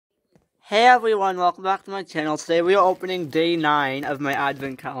Hey everyone, welcome back to my channel. Today we are opening day 9 of my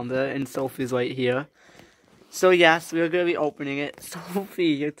advent calendar, and Sophie's right here. So yes, we are going to be opening it. Sophie,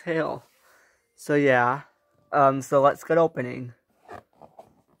 your tail. So yeah, so let's get opening.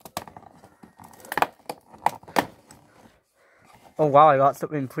 Oh wow, I got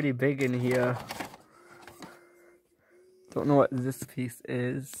something pretty big in here. Don't know what this piece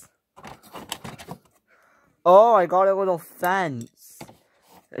is. Oh, I got a little fence.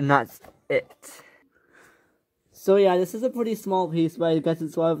 And that's it. So yeah, this is a pretty small piece, but I guess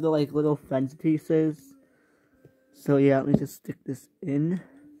it's one of the like little fence pieces. So yeah, let me just stick this in.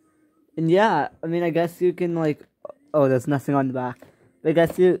 And yeah, I mean, I guess you can like, oh, there's nothing on the back. But I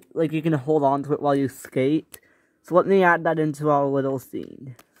guess you can hold on to it while you skate. So let me add that into our little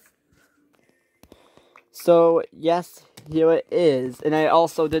scene. So yes, here it is. And I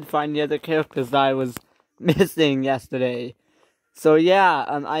also did find the other characters that I was missing yesterday. So yeah,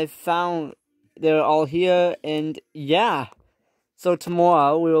 I found they're all here, and yeah. So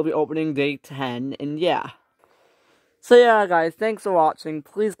tomorrow we will be opening day 10, and yeah. So yeah, guys, thanks for watching.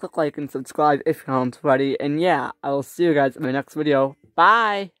 Please click like and subscribe if you aren't already, and yeah, I will see you guys in my next video.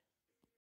 Bye!